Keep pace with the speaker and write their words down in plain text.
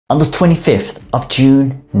On the 25th of June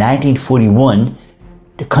 1941,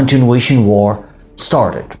 the Continuation War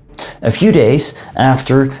started, a few days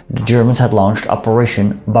after the Germans had launched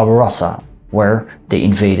Operation Barbarossa, where they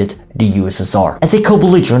invaded the USSR. As a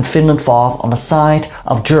co-belligerent, Finland fought on the side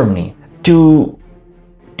of Germany to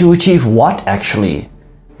achieve what actually?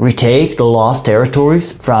 Retake the lost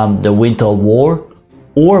territories from the Winter War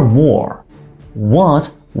or more?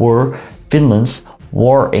 What were Finland's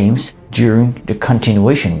war aims during the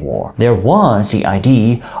Continuation War? There was the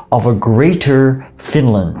idea of a Greater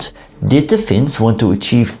Finland. Did the Finns want to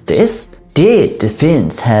achieve this? Did the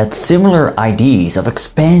Finns had similar ideas of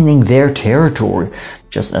expanding their territory,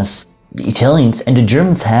 just as the Italians and the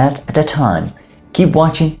Germans had at that time? Keep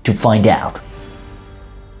watching to find out.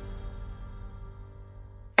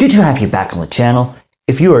 Good to have you back on the channel.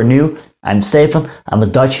 If you are new, I'm Stefan, I'm a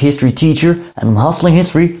Dutch history teacher and I'm hustling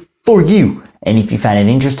history for you. And if you find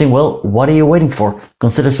it interesting, well, what are you waiting for?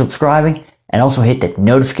 Consider subscribing and also hit that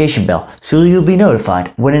notification bell so you'll be notified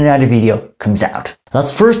when another video comes out.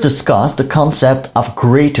 Let's first discuss the concept of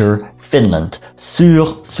Greater Finland,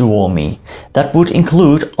 Suur-Suomi, that would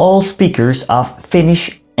include all speakers of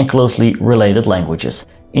Finnish and closely related languages.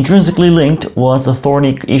 Intrinsically linked was the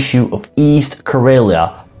thorny issue of East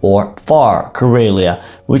Karelia or Far Karelia,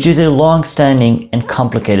 which is a long-standing and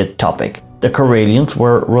complicated topic. The Karelians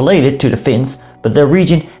were related to the Finns, but their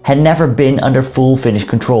region had never been under full Finnish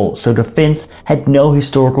control, so the Finns had no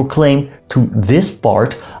historical claim to this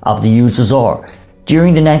part of the USSR.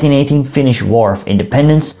 During the 1918 Finnish War of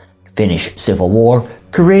Independence, Finnish Civil War,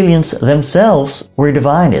 Karelians themselves were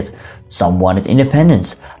divided. Some wanted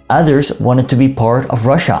independence, others wanted to be part of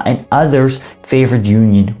Russia, and others favored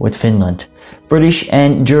union with Finland. British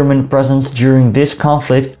and German presence during this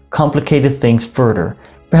conflict complicated things further,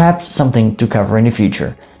 perhaps something to cover in the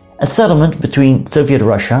future. A settlement between Soviet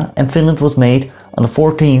Russia and Finland was made on the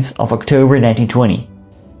 14th of October 1920.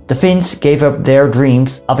 The Finns gave up their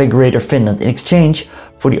dreams of a Greater Finland in exchange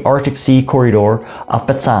for the Arctic Sea corridor of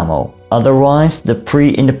Petsamo. Otherwise, the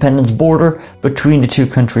pre-independence border between the two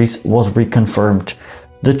countries was reconfirmed.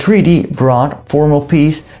 The treaty brought formal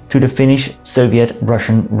peace to the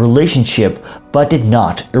Finnish-Soviet-Russian relationship, but did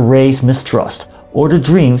not erase mistrust or the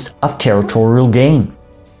dreams of territorial gain.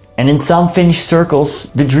 And in some Finnish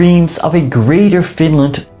circles, the dreams of a Greater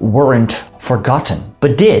Finland weren't forgotten.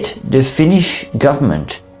 But did the Finnish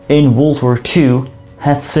government in World War II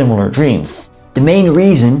have similar dreams? The main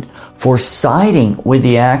reason for siding with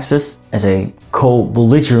the Axis as a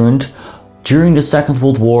co-belligerent during the Second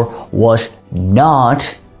World War was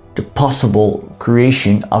not the possible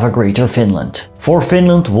creation of a Greater Finland. For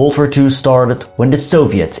Finland, World War II started when the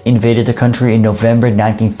Soviets invaded the country in November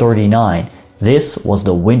 1939. This was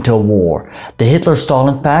the Winter War. The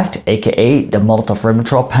Hitler-Stalin Pact, aka the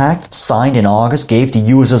Molotov-Ribbentrop Pact, signed in August, gave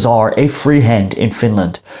the USSR a free hand in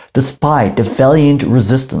Finland. Despite the valiant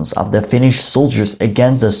resistance of the Finnish soldiers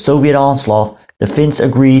against the Soviet onslaught, the Finns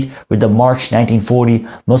agreed with the March 1940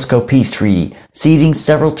 Moscow Peace Treaty, ceding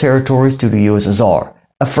several territories to the USSR.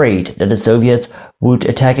 Afraid that the Soviets would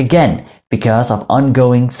attack again because of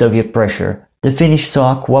ongoing Soviet pressure, the Finnish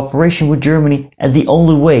saw cooperation with Germany as the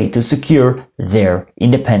only way to secure their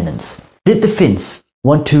independence. Did the Finns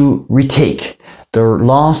want to retake their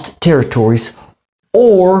lost territories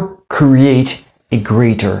or create a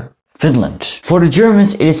Greater Finland? For the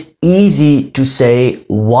Germans, it is easy to say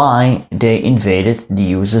why they invaded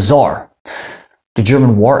the USSR. The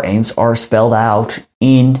German war aims are spelled out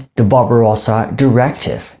in the Barbarossa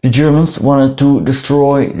Directive. The Germans wanted to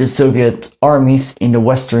destroy the Soviet armies in the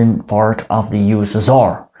western part of the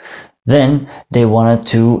USSR. Then they wanted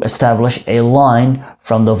to establish a line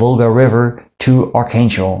from the Volga River to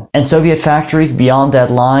Archangel. And Soviet factories beyond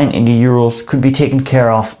that line in the Urals could be taken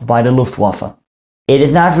care of by the Luftwaffe. It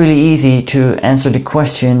is not really easy to answer the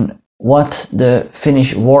question what the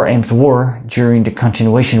Finnish war aims were during the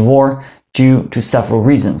Continuation War, due to several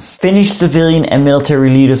reasons. Finnish civilian and military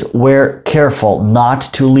leaders were careful not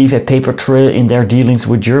to leave a paper trail in their dealings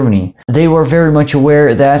with Germany. They were very much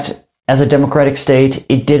aware that as a democratic state,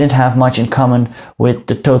 it didn't have much in common with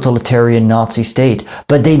the totalitarian Nazi state,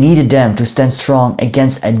 but they needed them to stand strong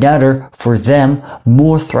against another, for them,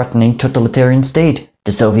 more threatening totalitarian state,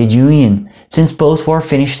 the Soviet Union. Since post-war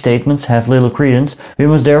Finnish statements have little credence, we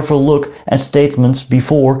must therefore look at statements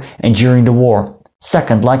before and during the war.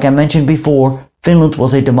 Second, like I mentioned before, Finland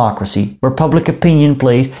was a democracy where public opinion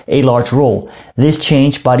played a large role. This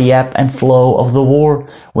changed by the ebb and flow of the war.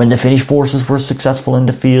 When the Finnish forces were successful in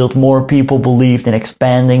the field, more people believed in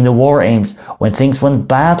expanding the war aims. When things went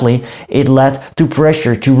badly, it led to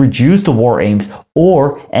pressure to reduce the war aims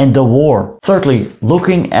or end the war. Thirdly,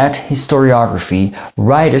 looking at historiography,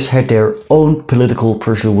 writers had their own political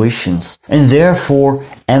persuasions and therefore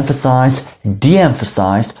emphasized,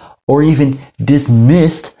 de-emphasized, or even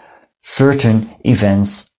dismissed certain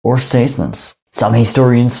events or statements. Some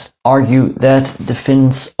historians argue that the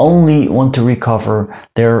Finns only want to recover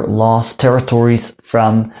their lost territories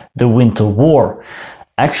from the Winter War.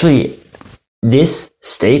 Actually, this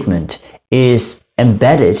statement is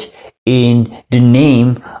embedded in the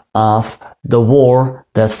name of the war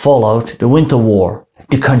that followed the Winter War,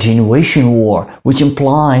 the Continuation War, which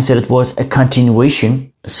implies that it was a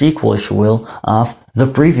continuation, a sequel if you will, of the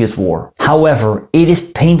previous war. However, it is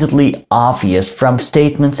painfully obvious from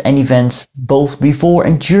statements and events both before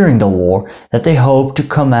and during the war that they hoped to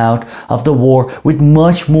come out of the war with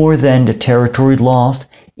much more than the territory lost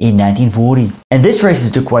in 1940. And this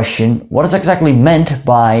raises the question, what is exactly meant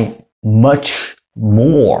by much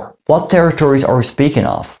more? What territories are we speaking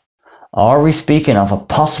of? Are we speaking of a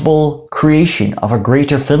possible creation of a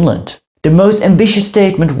Greater Finland? The most ambitious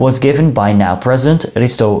statement was given by now President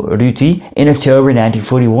Risto Ryti in October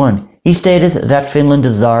 1941. He stated that Finland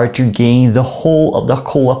desired to gain the whole of the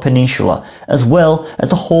Kola Peninsula, as well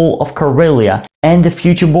as the whole of Karelia, and the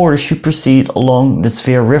future borders should proceed along the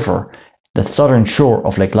Svea River, the southern shore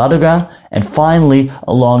of Lake Ladoga, and finally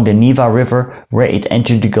along the Neva River, where it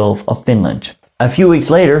entered the Gulf of Finland. A few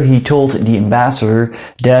weeks later, he told the ambassador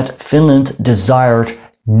that Finland desired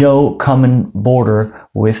no common border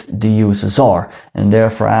with the USSR and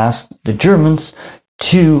therefore asked the Germans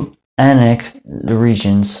to annex the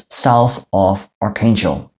regions south of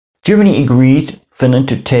Archangel. Germany agreed Finland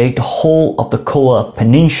to take the whole of the Kola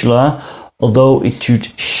Peninsula, although it should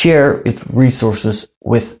share its resources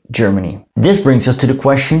with Germany. This brings us to the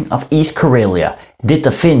question of East Karelia. Did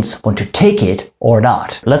the Finns want to take it or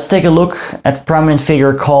not? Let's take a look at prominent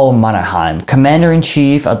figure Carl Mannerheim,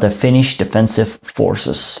 Commander-in-Chief of the Finnish Defensive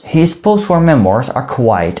Forces. His post-war memoirs are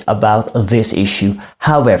quiet about this issue.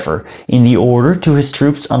 However, in the order to his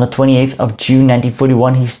troops on the 28th of June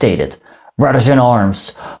 1941, he stated, "Brothers in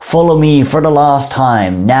arms, follow me for the last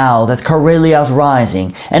time, now that Karelia is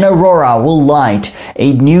rising, and Aurora will light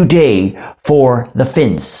a new day for the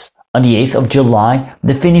Finns." On the 8th of July,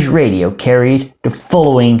 the Finnish radio carried the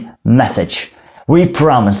following message. "We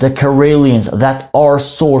promise the Karelians that our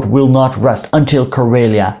sword will not rest until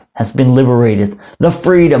Karelia has been liberated. The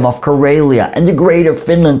freedom of Karelia and the Greater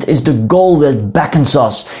Finland is the goal that beckons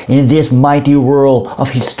us in this mighty whirl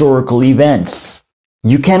of historical events."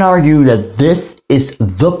 You can argue that this is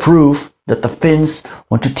the proof that the Finns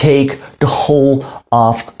want to take the whole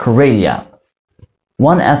of Karelia.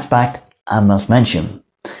 One aspect I must mention.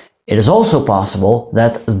 It is also possible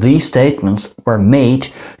that these statements were made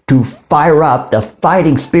to fire up the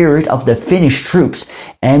fighting spirit of the Finnish troops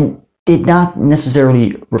and did not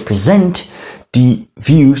necessarily represent the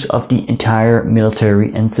views of the entire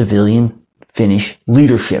military and civilian Finnish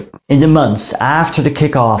leadership. In the months after the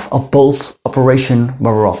kickoff of both Operation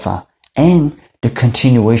Barbarossa and the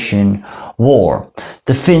Continuation War,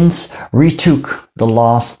 the Finns retook the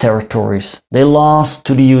lost territories they lost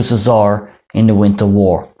to the USSR in the Winter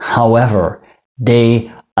War. However,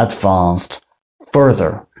 they advanced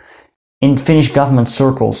further. In Finnish government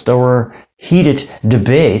circles, there were heated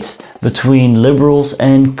debates between liberals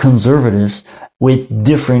and conservatives with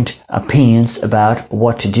different opinions about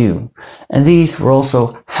what to do. And these were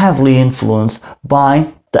also heavily influenced by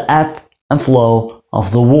the ebb and flow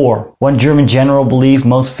of the war. One German general believed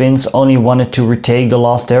most Finns only wanted to retake the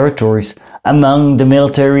lost territories. Among the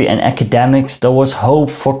military and academics, there was hope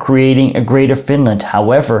for creating a Greater Finland.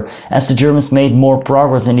 However, as the Germans made more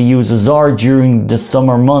progress in the USSR during the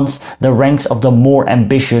summer months, the ranks of the more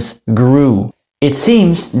ambitious grew. It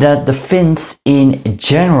seems that the Finns in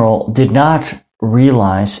general did not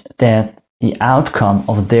realize that the outcome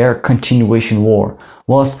of their Continuation War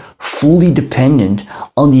was fully dependent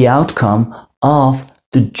on the outcome of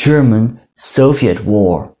the German-Soviet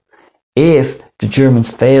War. If the Germans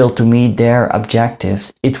failed to meet their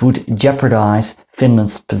objectives, it would jeopardize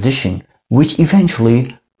Finland's position, which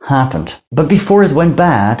eventually happened. But before it went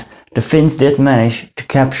bad, the Finns did manage to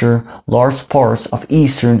capture large parts of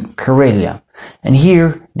eastern Karelia. And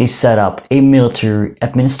here they set up a military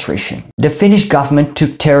administration. The Finnish government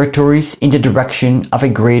took territories in the direction of a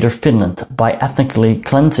Greater Finland by ethnically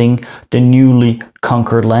cleansing the newly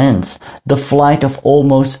conquered lands. The flight of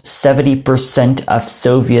almost 70% of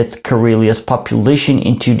Soviet Karelia's population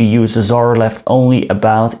into the USSR left only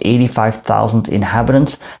about 85,000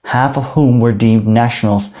 inhabitants, half of whom were deemed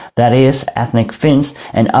nationals, that is, ethnic Finns,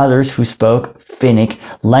 and others who spoke Finnic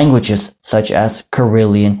languages such as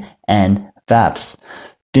Karelian and Vabs.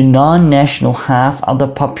 The non-national half of the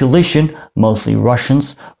population, mostly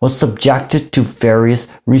Russians, was subjected to various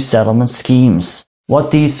resettlement schemes.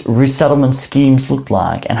 What these resettlement schemes look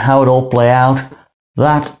like and how it all play out,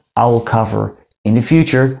 that I will cover in the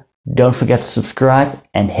future. Don't forget to subscribe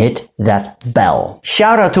and hit that bell.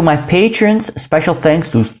 Shout out to my patrons. Special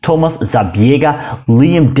thanks to Thomas Zabiega,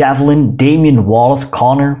 Liam Devlin, Damian Wallace,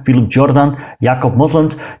 Connor, Philip Jordan, Jakob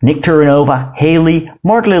Musland, Nick Turanova, Haley,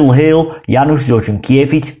 Mark Little Hill, Janusz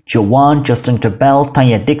Jojankiewicz, Joanne, Justin Tabell,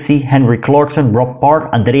 Tanya Dixie, Henry Clarkson, Rob Park,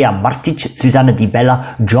 Andrea Martic, Susanna Di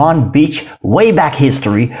Bella, John Beach, Wayback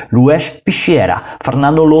History, Luis Pichera,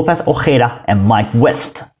 Fernando Lopez Ojeda, and Mike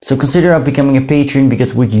West. So consider becoming a patron,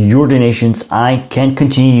 because with your donations I can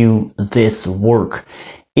continue this work.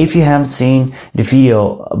 If you haven't seen the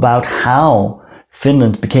video about how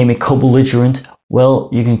Finland became a co-belligerent, well,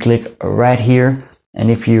 you can click right here. And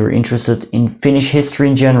if you're interested in Finnish history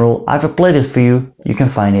in general, I have a playlist for you. You can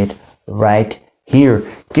find it right here.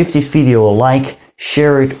 Give this video a like,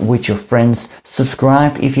 share it with your friends,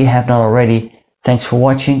 subscribe if you have not already. Thanks for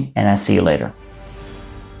watching, and I'll see you later.